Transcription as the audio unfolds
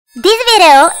This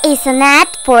video is an ad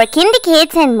for Kindi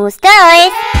Kids and Moose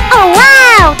Toys. Oh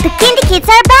wow! The Kindi Kids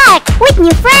are back with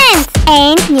new friends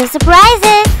and new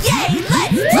surprises.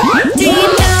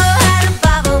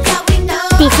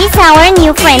 This is our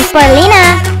new friend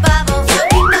Paulina.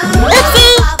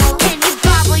 Oopsie!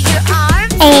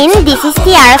 And this is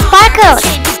Tiara Sparkles.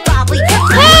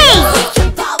 Hey!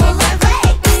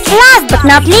 Last but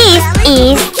not least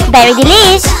is Berry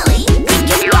Delish.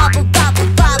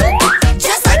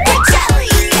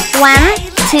 1,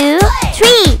 2,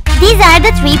 3. These are the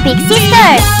three big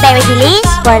sisters: Berry Delish,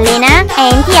 Paulina,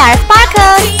 and Tiara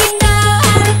Sparkles.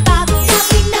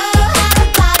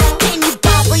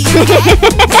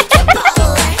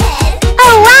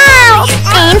 Oh wow!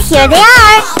 And here they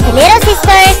are, the little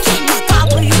sisters.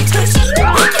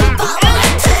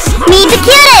 Meet the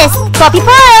cutest, Poppi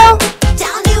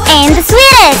and the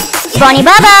sweetest, Bonni.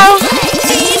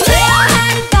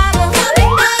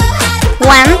 1,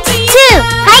 2.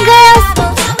 Hi girls!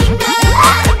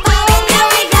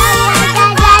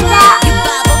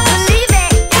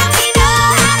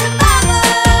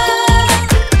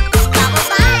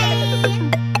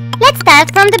 Let's start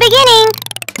from the beginning.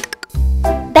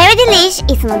 Berry Delish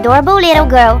is an adorable little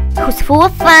girl who's full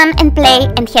of fun and play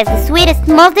and has the sweetest,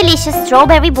 most delicious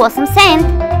strawberry blossom scent.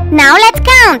 Now let's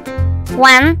count.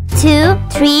 1, 2,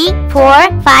 3,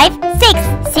 4, 5,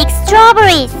 6. 6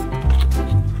 strawberries.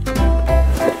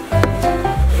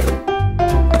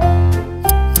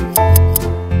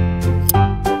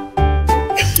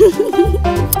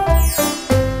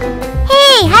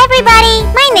 Hey, hi everybody!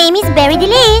 My name is Berry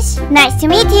Delish. Nice to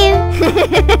meet you.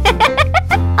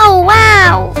 Oh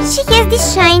wow! She has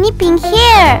this shiny pink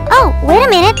hair. Oh, wait a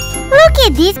minute. Look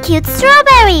at this cute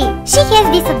strawberry. She has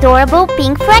these adorable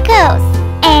pink freckles.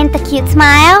 And a cute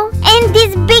smile. And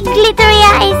these big glittery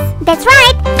eyes. That's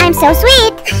right, I'm so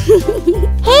sweet.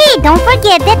 Hey, don't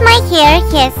forget that my hair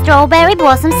has strawberry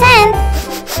blossom scent.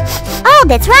 Oh,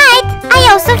 that's right. I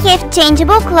also have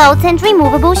changeable clothes and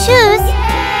removable shoes.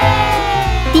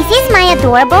 This is my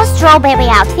adorable strawberry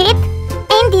outfit.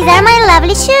 And these are my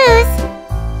lovely shoes.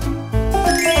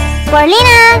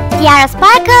 Paulina, Tiara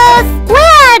Sparkles,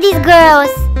 where are these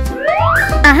girls?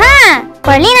 Aha!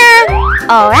 Paulina!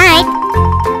 Alright.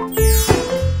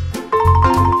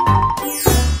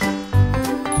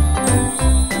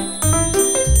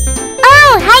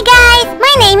 Oh, hi guys!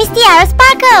 My name is Tiara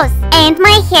Sparkles. And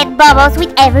my head bubbles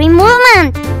with every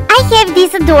movement. I have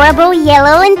these adorable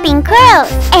yellow and pink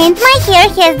curls. And my hair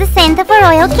has the scent of a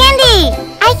royal candy.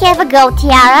 I have a gold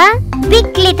tiara,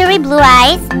 big glittery blue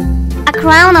eyes, a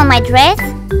crown on my dress,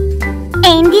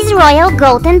 and these royal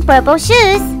gold and purple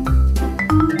shoes.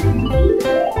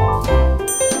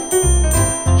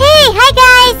 Hey, hi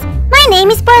guys! My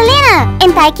name is Paulina,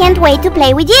 and I can't wait to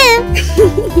play with you.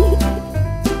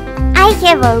 I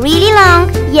have a really long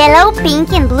yellow,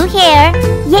 pink and blue hair.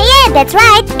 Yeah, that's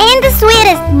right. And the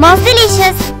sweetest, most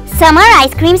delicious summer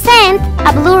ice cream scent.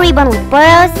 A blue ribbon with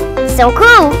pearls. So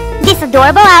cool. This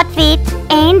adorable outfit.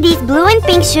 And these blue and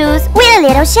pink shoes with a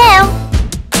little shell.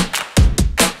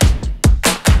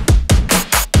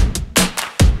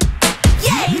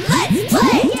 Yay, let's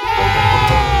play!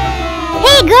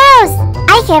 Hey girls!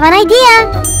 I have an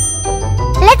idea.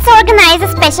 Let's organize a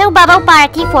special bubble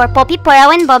party for Poppi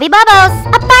and Bobby Bubbles.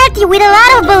 A party with a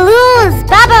lot of balloons,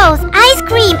 bubbles, ice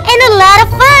cream, and a lot of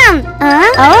fun.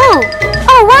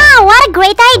 Oh wow, what a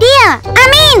great idea.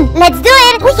 I'm in. Let's do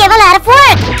it. We have a lot of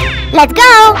work. Let's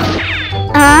go.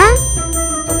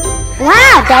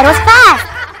 Wow, that was fast.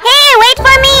 Hey, wait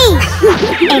for me.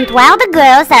 And while the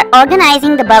girls are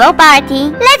organizing the bubble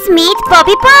party, let's meet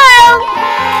Poppi.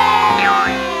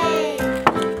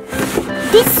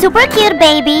 This super cute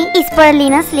baby is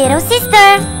Paulina's little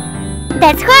sister.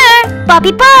 That's her,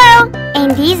 Poppi.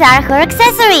 And these are her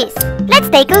accessories. Let's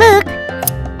take a look.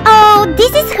 Oh,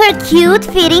 this is her cute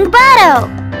fitting bottle.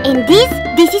 And this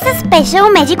is a special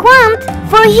magic wand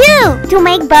for you to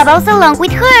make bubbles along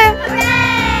with her.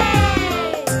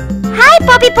 Hi,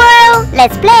 Poppi.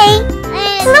 Let's play.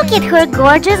 Look at her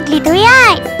gorgeous glittery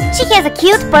eyes. She has a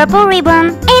cute purple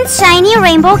ribbon and shiny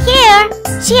rainbow hair.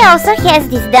 She also has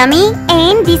this dummy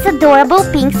and this adorable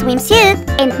pink swimsuit.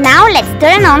 And now let's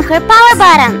turn on her power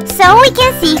button so we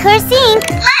can see her sing.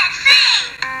 Let's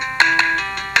sing!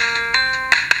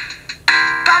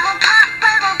 Bubble pop,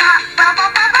 bubble pop,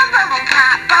 bubble bubble bubble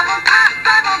pop, bubble pop,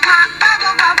 bubble pop,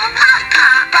 bubble bubble pop,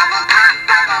 pop, bubble pop, bubble pop,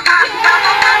 bubble bubble.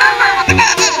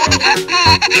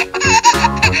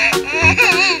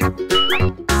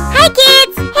 Hi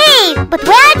kids! Hey, but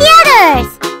where are the others?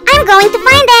 I'm going to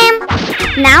find them.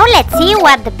 Now let's see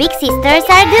what the big sisters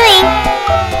are doing.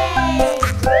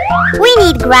 We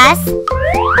need grass,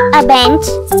 a bench,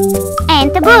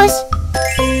 and a bush.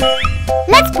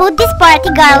 Let's put this party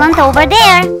garland over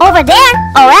there. Over there?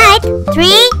 Alright.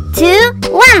 3, 2,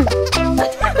 1.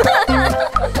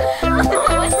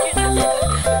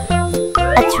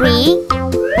 A tree,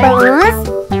 balloons,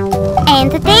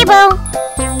 and a table.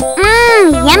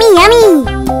 Yummy, yummy.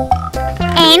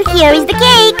 And here is the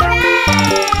cake.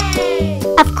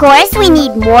 Of course, we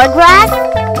need more grass.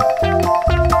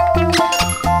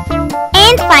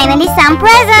 And finally some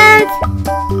presents.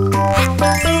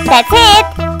 That's it.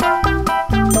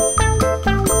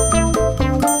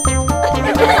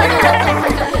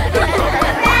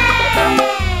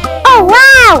 Oh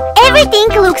wow! Everything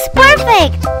looks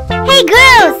perfect! Hey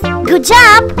girls! Good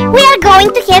job! We are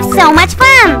going to have so much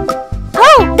fun!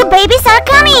 Oh! The babies are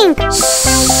coming!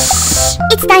 Shh!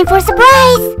 It's time for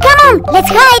surprise! Come on! Let's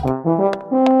hide!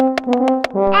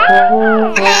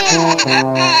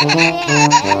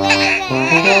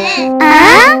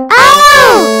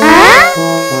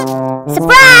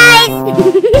 Surprise!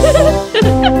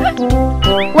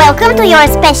 Welcome to your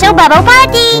special bubble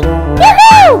party!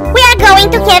 Woohoo! We are going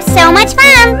to have so much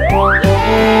fun!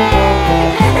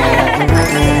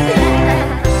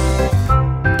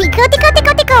 Tickle, tickle,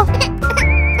 tickle, tickle!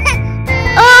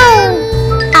 Oh!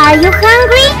 Are you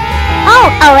hungry? Oh,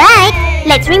 alright!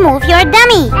 Let's remove your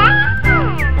dummy!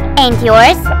 And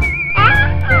yours?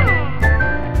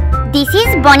 This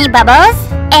is Bonni Bubbles,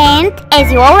 and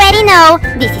as you already know,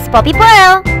 this is Poppi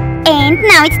Pearl. And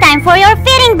now it's time for your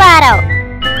feeding bottle.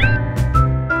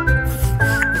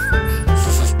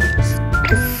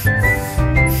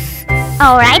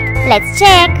 Alright, let's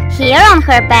check. Here on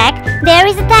her back, there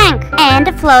is a tank and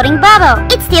a floating bubble.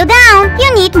 It's still down.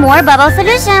 You need more bubble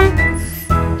solution.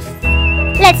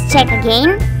 Let's check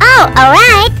again. Oh,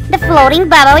 alright. The floating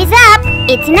bubble is up.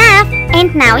 It's enough.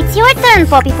 And now it's your turn,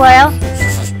 Poppi Pearl.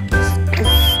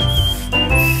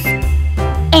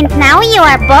 And now you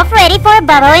are both ready for a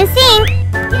bubble and sing.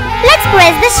 Let's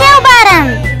press the shell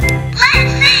button.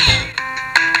 Let's sing.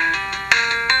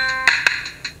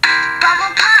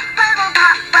 Bubble pop, bubble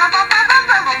pop, bubble bubble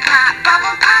bubble pop,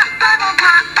 bubble pop, bubble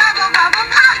pop, bubble bubble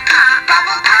pop pop,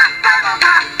 bubble pop, bubble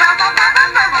pop, bubble bubble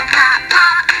bubble pop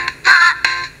pop pop,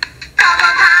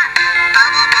 bubble pop,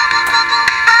 bubble bubble bubble,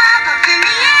 bubbles in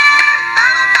the air,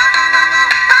 bubble bubble bubble,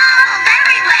 bubbles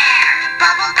everywhere,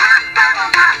 bubble pop, bubble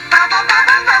pop, bubble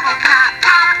bubble bubble pop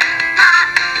pop pop,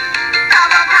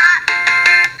 bubble pop.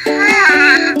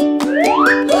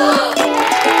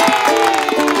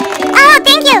 Oh,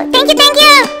 thank you, thank you, thank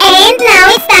you. And now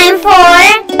it's time for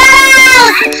bubbles.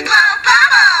 Let's blow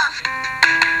bubbles!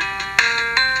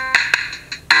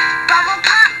 Bubble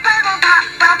pop, bubble pop,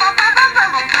 bubble bubble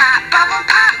bubble pop, bubble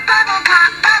pop, bubble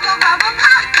pop, bubble bubble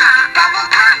pop pop, bubble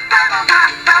pop, bubble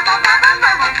pop, bubble bubble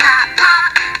bubble pop pop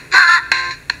pop,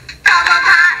 bubble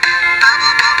pop,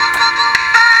 bubble bubble bubble,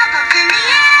 bubbles in the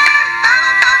air,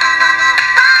 bubble bubble bubble,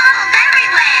 bubbles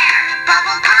everywhere,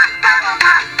 bubble pop, bubble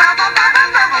pop, bubble bubble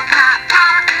bubble pop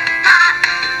pop pop,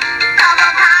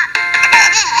 bubble pop.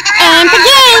 And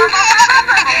again.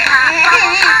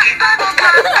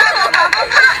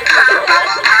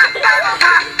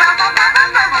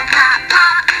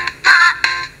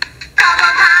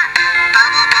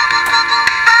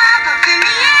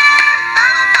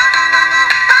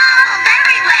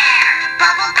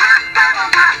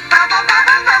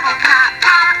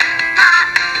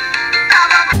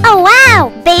 Oh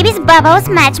wow! Baby's bubbles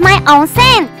match my own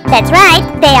scent. That's right,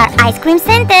 they are ice cream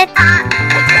scented.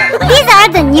 These are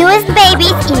the newest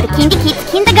babies in the Kindi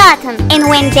Kids kindergarten, and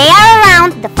when they are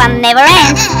around, the fun never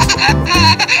ends.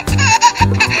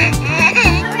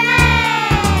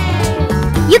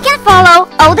 You can follow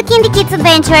all the Kindi Kids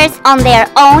adventures on their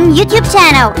own YouTube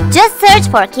channel. Just search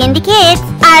for Kindi Kids.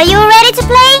 Are you ready to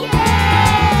play?